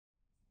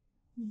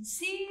When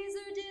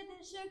Caesar did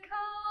the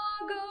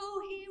Chicago,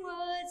 he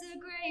was a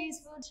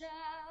graceful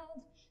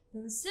child.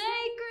 Those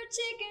sacred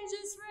chickens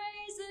just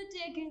raised the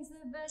dickens,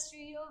 the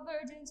bestial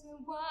virgins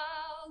went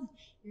wild.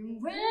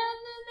 And when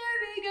the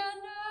nervy got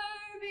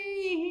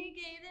nervy, he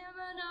gave them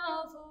an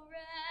awful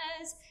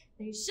rest.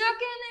 They shook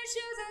in their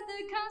shoes at the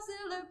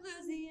consular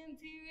blues, the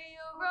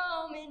imperial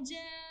Roman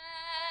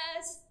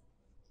jazz.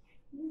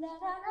 La la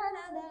la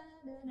la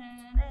la la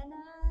la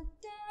la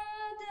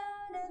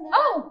la.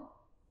 Oh!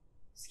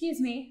 Excuse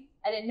me,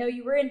 I didn't know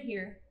you were in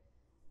here.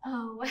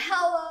 Oh,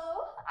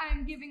 hello.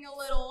 I'm giving a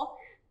little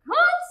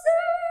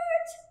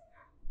concert.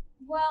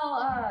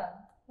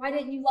 Well, why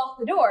didn't you lock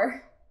the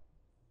door?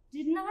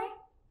 Didn't I?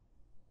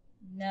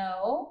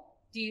 No.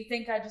 Do you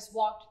think I just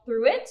walked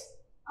through it?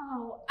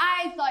 Oh,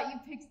 I thought you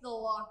picked the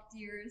lock,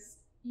 dears.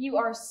 You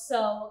are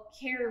so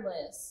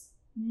careless.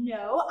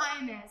 No,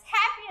 I'm as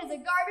happy as a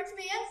garbage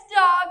man's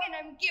dog, and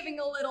I'm giving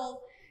a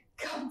little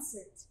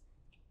concert.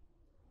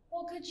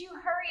 Well, could you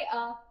hurry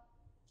up?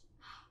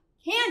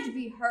 Can't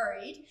be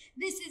hurried.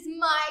 This is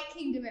my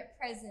kingdom at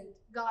present,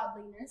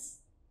 godliness.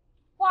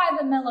 Why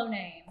the mellow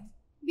name?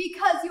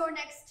 Because you're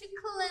next to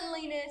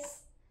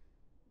cleanliness.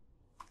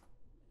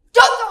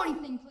 Don't throw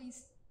anything,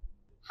 please.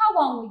 How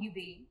long will you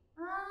be?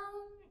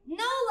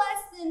 No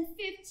less than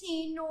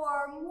 15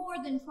 or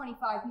more than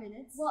 25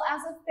 minutes. Well,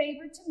 as a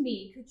favor to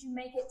me, could you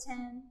make it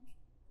 10?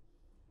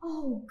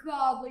 Oh,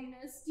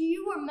 godliness, do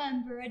you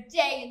remember a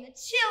day in the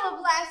chill of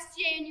last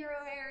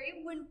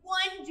January when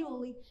one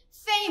Julie,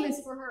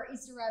 famous for her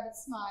Easter rabbit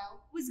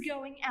smile, was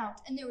going out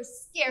and there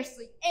was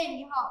scarcely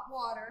any hot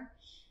water?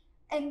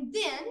 And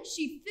then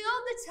she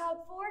filled the tub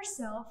for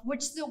herself,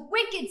 which the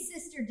wicked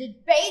sister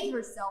did bathe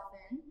herself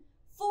in,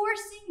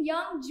 forcing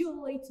young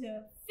Julie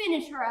to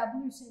finish her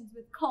ablutions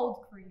with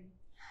cold cream,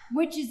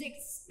 which is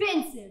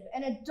expensive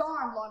and a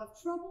darn lot of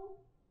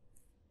trouble.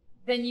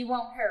 Then you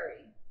won't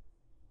hurry.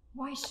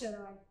 Why should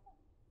I?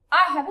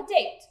 I have a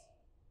date.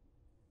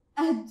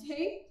 A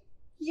date?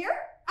 Here?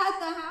 At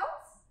the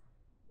house?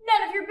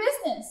 None of your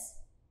business.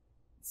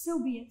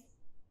 So be it.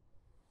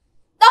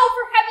 Oh,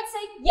 for heaven's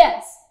sake,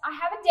 yes. I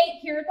have a date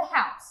here at the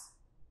house.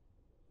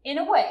 In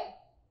a way.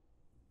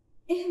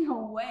 In a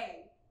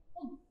way?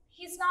 Well,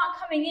 he's not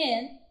coming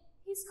in.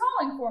 He's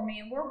calling for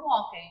me and we're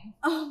walking.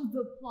 Oh,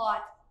 the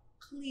plot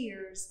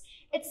clears.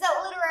 It's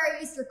that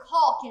literary Mr.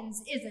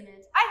 Calkins, isn't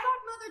it? I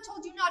thought Mother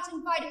told you not to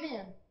invite him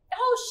in.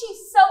 Oh,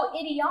 she's so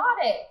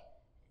idiotic.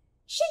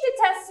 She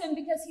detests him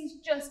because he's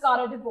just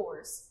got a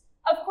divorce.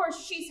 Of course,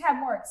 she's had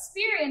more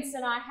experience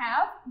than I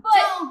have, but...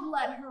 Don't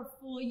let her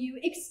fool you.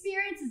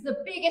 Experience is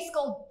the biggest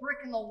gold brick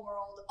in the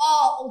world.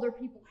 All older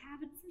people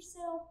have it for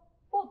sale.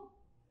 Well,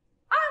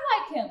 I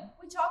like him.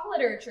 We talk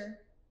literature.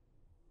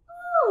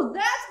 Oh,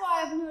 that's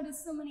why I've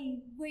noticed so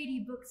many weighty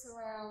books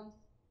around.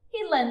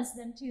 He lends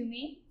them to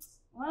me.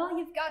 Well,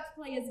 you've got to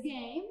play his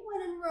game.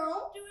 When in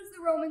Rome, do as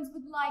the Romans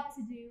would like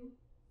to do.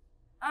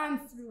 I'm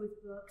through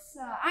with books.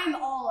 I'm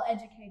all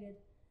educated.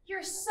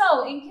 You're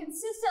so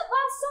inconsistent.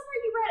 Last summer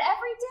you read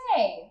every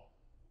day.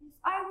 If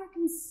I were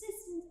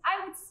consistent,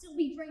 I would still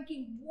be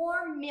drinking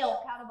warm milk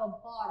out of a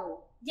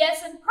bottle.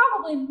 Yes, and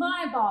probably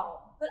my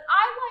bottle. But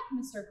I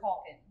like Mr.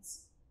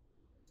 Calkins.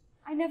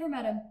 I never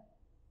met him.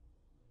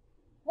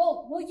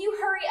 Well, will you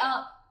hurry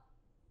up?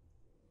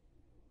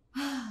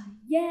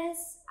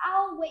 Yes,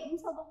 I'll wait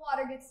until the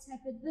water gets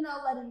tepid, then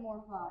I'll let in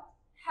more hot.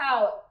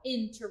 How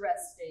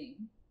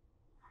interesting.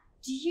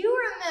 Do you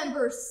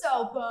remember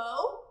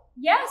Sobo?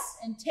 Yes,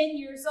 and 10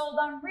 years old,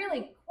 I'm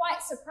really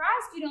quite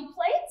surprised you don't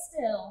play it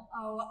still.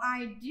 Oh,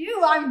 I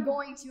do. I'm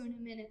going to in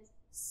a minute.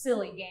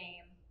 Silly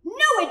game.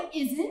 No, it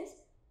isn't.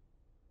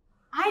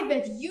 I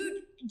bet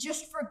you'd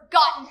just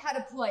forgotten how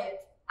to play it.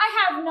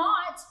 I have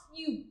not.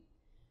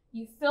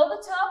 You fill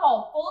the tub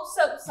all full of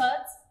soap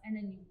suds, and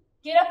then you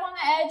get up on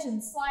the edge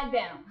and slide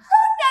down.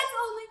 That's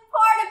only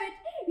part of it.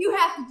 You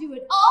have to do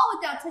it all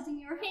without touching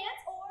your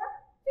hands or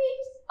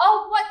feet.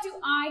 Oh, what do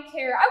I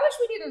care? I wish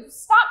we'd either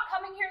stop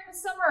coming here in the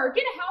summer or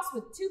get a house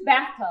with 2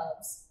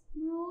 bathtubs.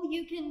 Well,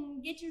 you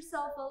can get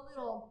yourself a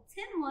little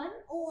tin one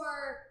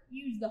or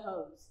use the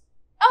hose.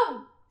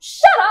 Oh,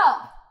 shut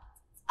up!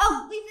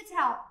 Oh, leave the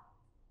towel.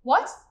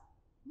 What?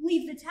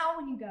 Leave the towel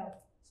when you go.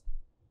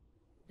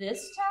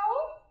 This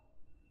towel?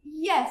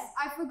 Yes,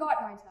 I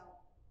forgot my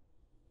towel.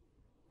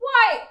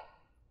 Why?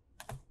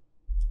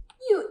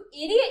 You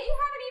idiot, you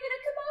haven't even a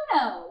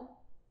kimono.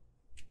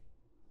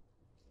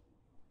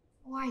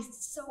 Why,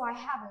 so I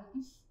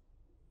haven't.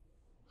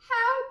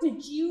 How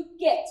did you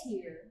get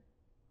here?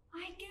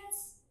 I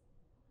guess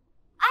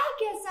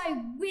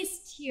I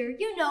whisked here.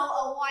 You know,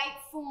 a white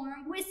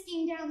form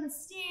whisking down the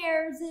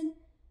stairs and...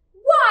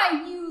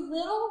 Why, you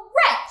little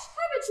wretch!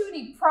 Haven't you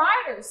any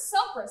pride or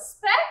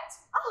self-respect?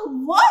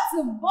 Oh, lots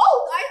of both.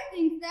 I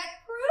think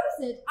that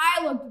proves it.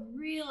 I looked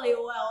really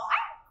well.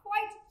 I'm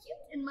quite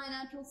cute in my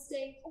natural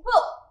state.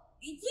 Well,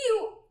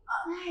 you...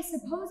 I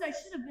suppose I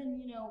should have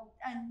been,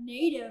 a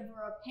native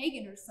or a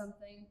pagan or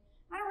something.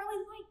 I don't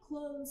really like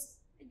clothes.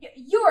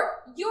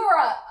 You're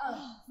a...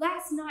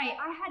 Last night,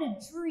 I had a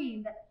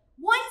dream that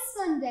One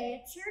Sunday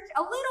at church,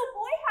 a little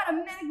boy had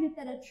a magnet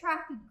that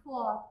attracted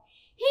cloth.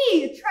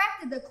 He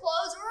attracted the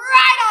clothes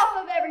right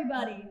off of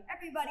everybody.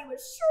 Everybody was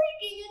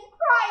shrieking and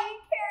crying,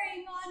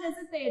 carrying on as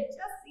if they had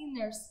just seen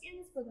their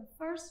skins for the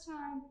first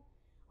time.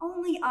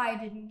 Only I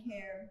didn't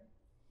care.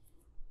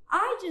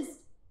 I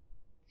just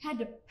had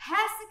to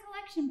pass the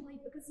collection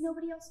plate because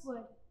nobody else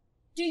would.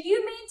 Do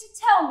you mean to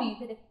tell me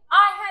that if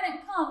I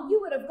hadn't come, you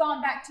would have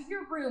gone back to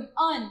your room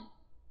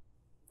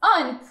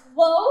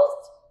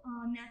unclothed?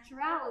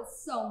 Natural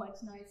is so much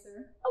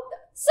nicer. Oh,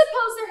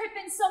 suppose there had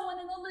been someone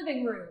in the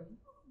living room.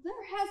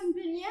 There hasn't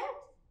been yet.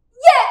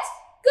 Yet?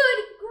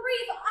 Good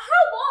grief,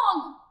 how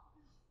long?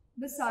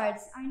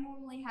 Besides, I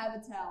normally have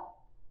a towel.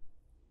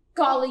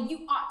 Golly,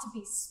 you ought to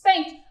be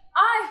spanked.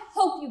 I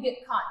hope you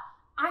get caught.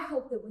 I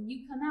hope that when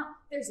you come out,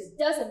 there's a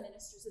dozen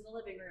ministers in the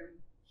living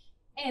room.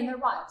 And their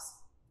wives.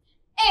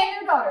 And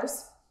their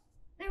daughters.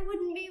 There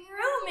wouldn't be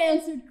room,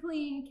 answered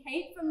Clean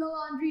Kate from the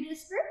laundry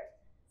district.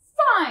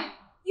 Fine.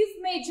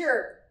 You've made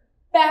your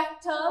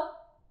bathtub.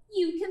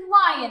 You can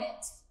lie in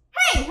it.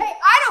 Hey,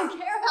 I don't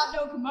care about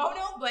no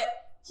kimono, but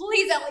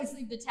please at least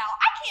leave the towel.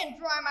 I can't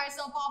dry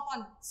myself off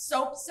on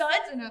soap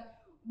suds and a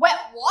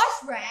wet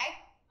wash rag.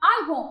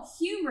 I won't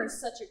humor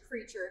such a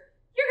creature.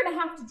 You're going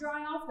to have to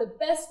dry off the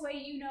best way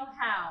you know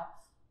how.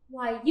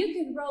 Why, you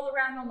can roll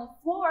around on the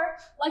floor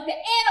like the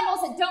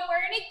animals that don't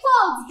wear any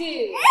clothes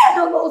do.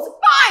 Animals?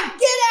 Fine,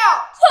 get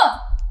out! Huh.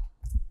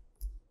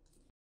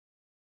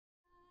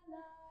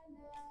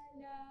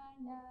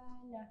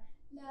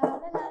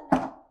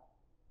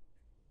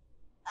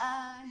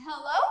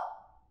 Hello?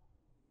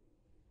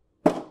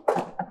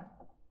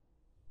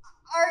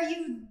 Are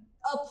you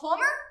a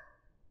plumber?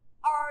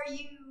 Are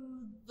you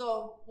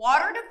the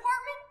water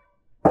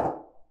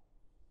department?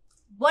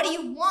 What do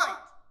you want?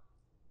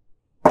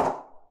 I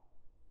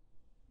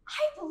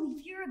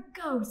believe you're a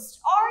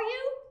ghost. Are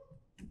you?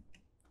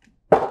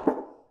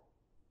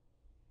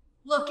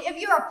 Look, if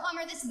you're a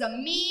plumber, this is a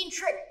mean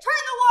trick.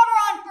 Turn the water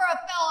on for a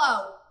fellow.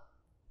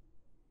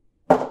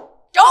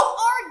 Don't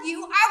argue.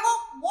 I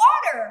want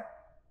water.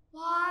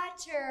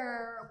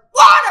 Water.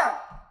 Water!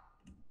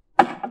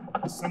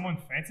 Someone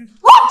fainted?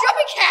 Oh,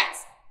 jumping cats!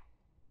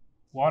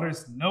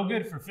 Water's no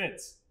good for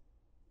fits.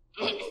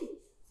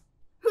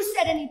 Who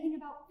said anything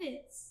about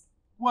fits?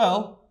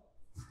 Well,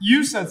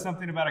 you said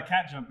something about a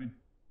cat jumping.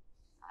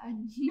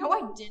 No,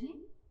 I didn't.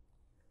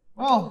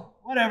 Well,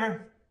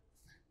 whatever.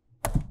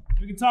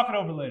 We can talk it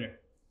over later.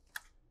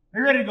 Are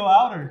you ready to go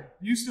out, or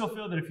do you still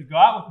feel that if you go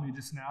out with me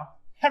just now,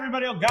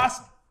 everybody will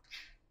gossip?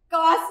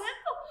 Gossip?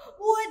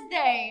 Would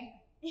they?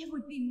 It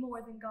would be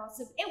more than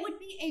gossip. It would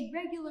be a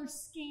regular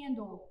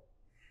scandal.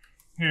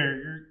 Here,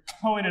 you're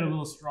going it a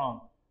little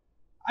strong.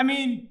 I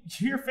mean,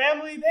 your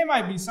family, they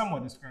might be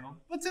somewhat disgruntled,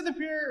 but to the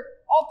peer,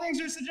 all things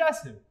are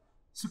suggestive.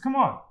 So come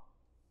on.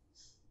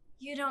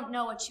 You don't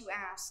know what you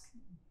ask.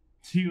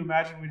 Do you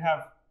imagine we'd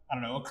have, I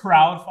don't know, a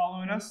crowd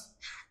following us?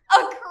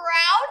 A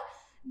crowd?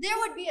 There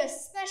would be a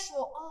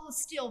special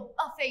all-steel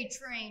buffet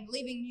train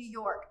leaving New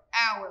York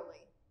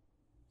hourly.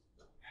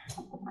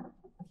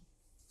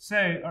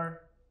 Say,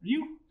 are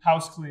you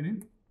house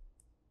cleaning?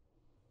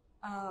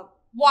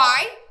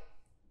 Why?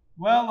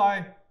 Well,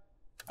 I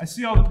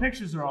see all the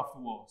pictures are off the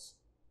walls.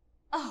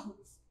 Oh,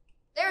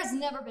 there's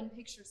never been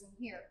pictures in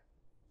here.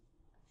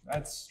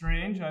 That's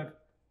strange. I've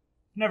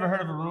never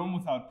heard of a room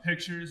without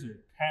pictures or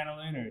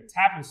paneling or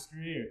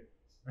tapestry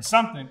or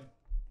something.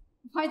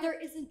 Why, there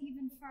isn't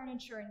even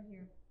furniture in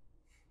here.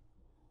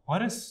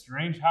 What a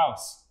strange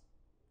house.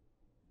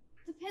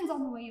 Depends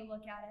on the way you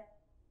look at it.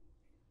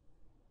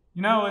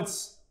 You know,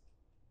 it's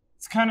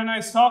kind of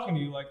nice talking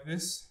to you like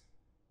this,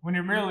 when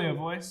you're merely a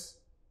voice.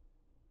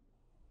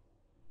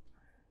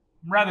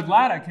 I'm rather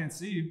glad I can't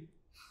see you.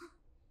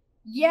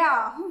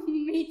 Yeah,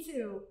 me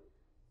too.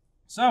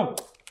 So,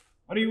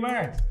 what are you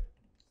wearing?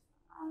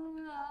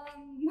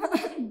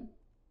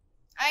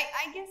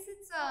 I guess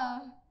it's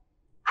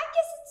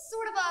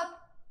sort of a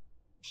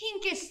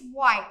pinkish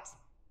white.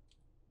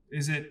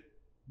 Is it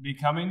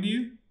becoming to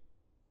you?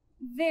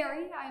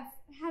 Very. I've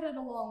had it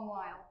a long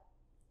while.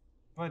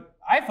 But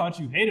I thought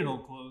you hated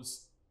old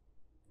clothes.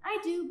 I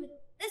do,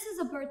 but this is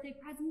a birthday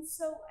present,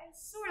 so I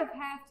sort of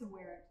have to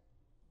wear it.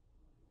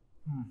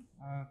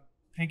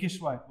 Pinkish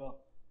white. Well,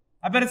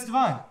 I bet it's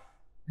divine.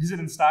 Is it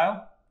in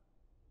style?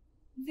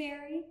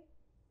 Very.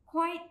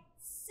 Quite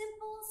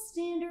simple,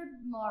 standard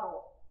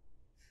model.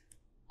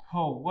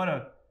 Oh, what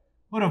a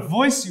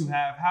voice you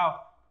have.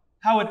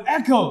 How it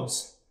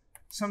echoes.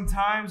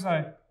 Sometimes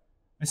I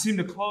seem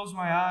to close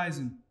my eyes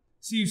and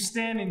see you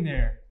standing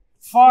there,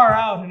 far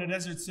out in a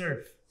desert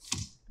surf.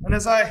 And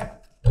as I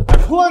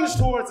plunge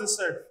towards the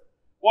surf,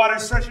 water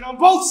stretching on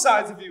both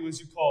sides of you, as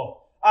you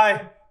call,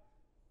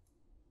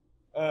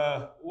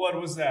 what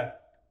was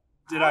that?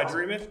 Did I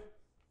dream it?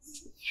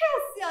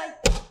 Yes,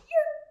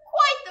 you're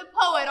quite the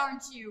poet,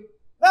 aren't you?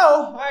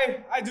 No,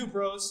 I do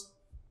prose.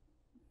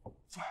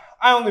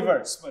 I only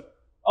verse, but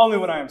only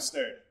when I am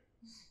stirred.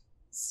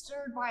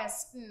 Stirred by a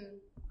spoon.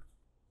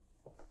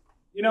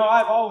 You know,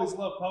 I've always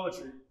loved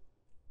poetry.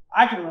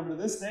 I can remember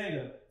to this day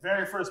the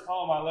very first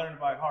poem I learned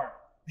by heart.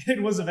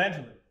 It was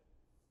Evangeline.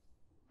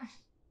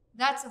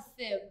 That's a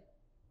fib.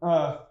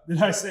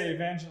 Did I say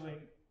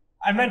Evangeline?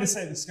 I meant to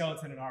say the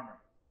skeleton in armor.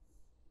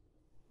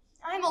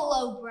 I'm a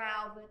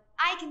lowbrow, but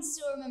I can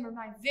still remember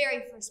my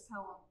very first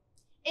poem.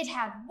 It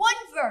had one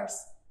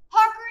verse.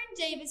 Parker and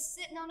Davis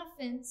sitting on a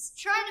fence,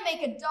 trying to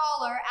make $1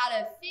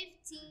 out of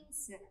 15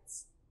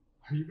 cents.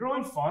 Are you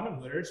growing fond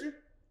of literature?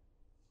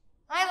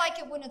 I like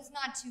it when it's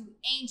not too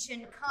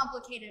ancient,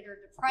 complicated, or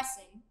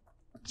depressing.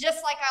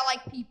 Just like I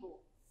like people.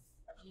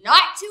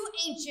 Not too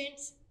ancient,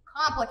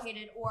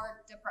 complicated,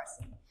 or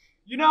depressing.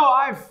 You know,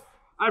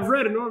 I've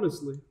read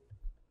enormously.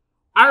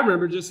 I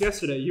remember just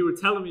yesterday you were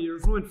telling me you were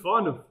growing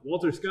fond of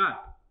Walter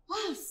Scott.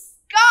 Oh,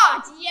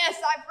 Scott! Yes,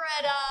 I've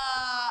read,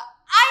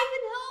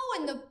 Ivanhoe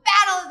and the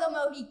Battle of the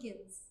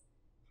Mohicans.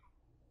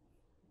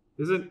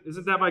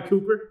 Isn't that by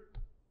Cooper?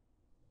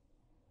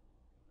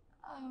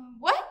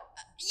 What?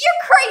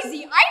 You're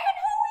crazy!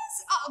 Ivanhoe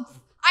is?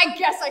 I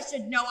guess I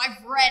should know.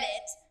 I've read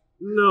it.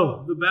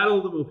 No, the Battle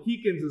of the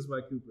Mohicans is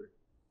by Cooper.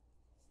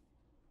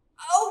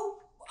 Oh,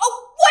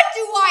 what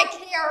do I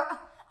care?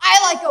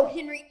 I like O.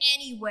 Henry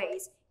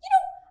anyways. You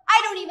know,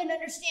 I don't even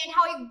understand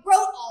how he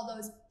wrote all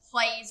those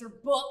plays or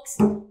books.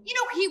 You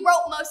know, he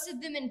wrote most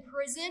of them in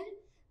prison.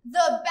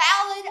 The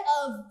Ballad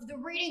of the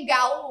Reading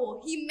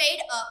Gaol he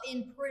made up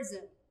in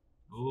prison.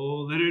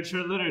 Oh,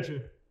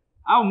 literature.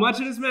 How much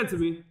it is meant to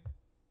me.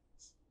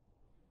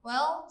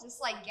 Well,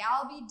 just like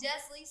Galby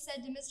Desley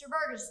said to Mr.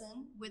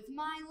 Ferguson, with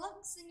my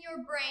looks and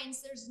your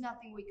brains, there's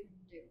nothing we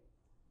couldn't do.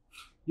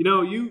 You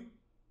know, you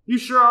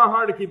sure are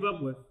hard to keep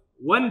up with.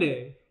 One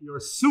day, you're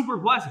super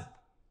pleasant.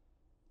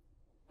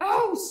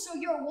 Oh, so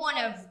you're one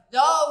of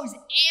those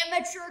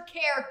amateur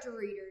character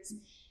readers.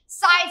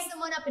 Size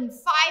someone up in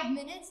 5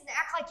 minutes and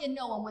act like you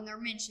know them when they're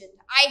mentioned.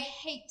 I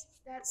hate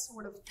that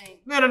sort of thing.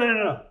 No.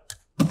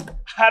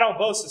 I don't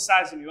boast of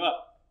sizing you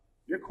up.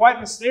 You're quite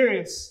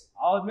mysterious,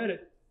 I'll admit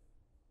it.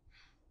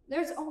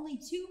 There's only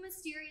 2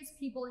 mysterious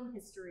people in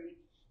history.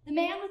 The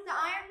man with the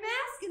iron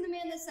mask and the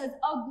man that says,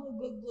 "Ugh, glug,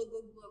 glug, glug,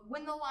 glug, glug,"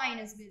 when the lion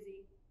is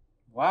busy.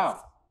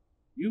 Wow,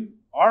 you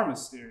are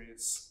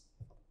mysterious.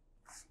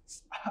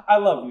 I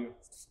love you.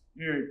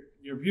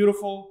 You're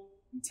beautiful,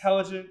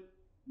 intelligent,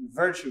 and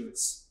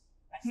virtuous.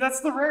 And that's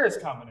the rarest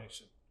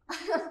combination.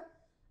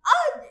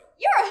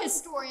 You're a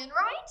historian,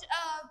 right?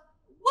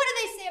 What do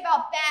they say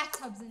about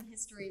bathtubs in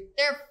history?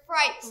 They're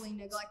frightfully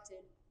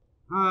neglected.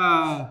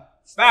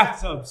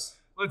 Bathtubs.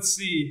 Let's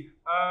see.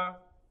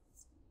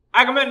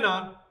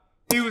 Agamemnon,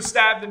 he was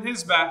stabbed in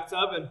his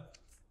bathtub,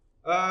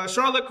 and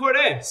Charlotte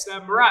Corday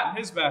stabbed Marat in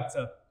his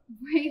bathtub.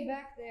 Way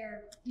back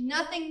there.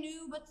 Nothing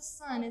new but the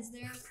sun, is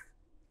there?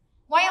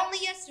 Why, only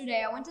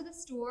yesterday I went to the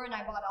store and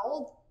I bought an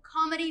old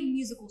comedy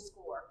musical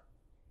score.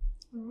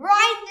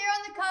 Right there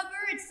on the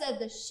cover it said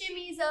the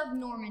Shimmies of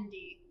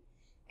Normandy.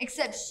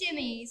 Except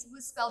Shimmies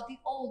was spelled the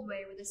old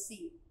way with a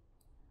C.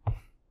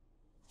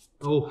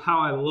 Oh, how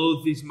I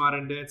loathe these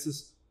modern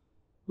dances.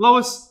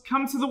 Lois,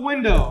 come to the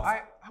window.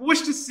 I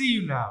wish to see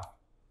you now.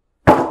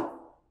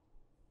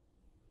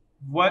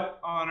 What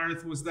on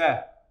earth was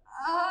that?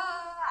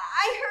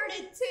 I heard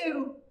it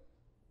too.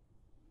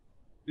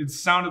 It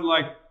sounded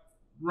like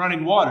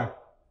running water.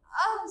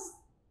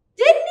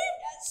 Didn't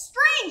it?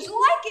 Strange,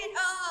 like it.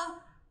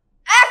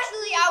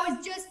 Actually, I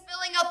was just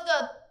filling up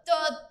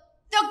the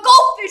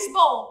goldfish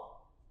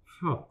bowl.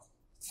 Huh.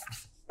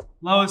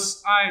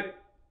 Lois, I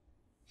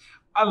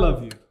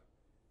love you.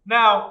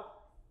 Now,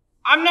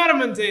 I'm not a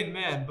mundane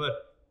man,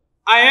 but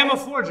I am a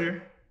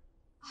forger.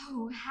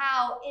 Oh,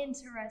 how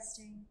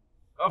interesting.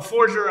 A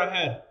forger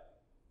ahead.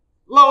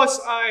 Lois,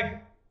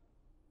 I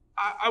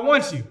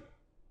want you.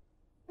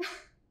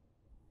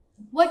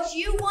 What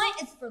you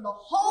want is for the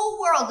whole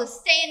world to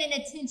stand in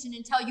attention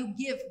until you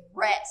give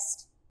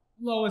rest.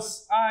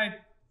 Lois,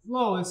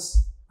 Mr.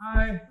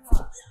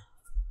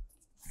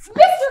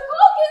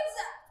 Calkins!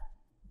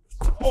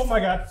 Oh my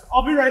God,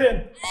 I'll be right in.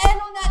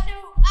 And on that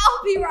note,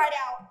 I'll be right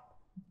out.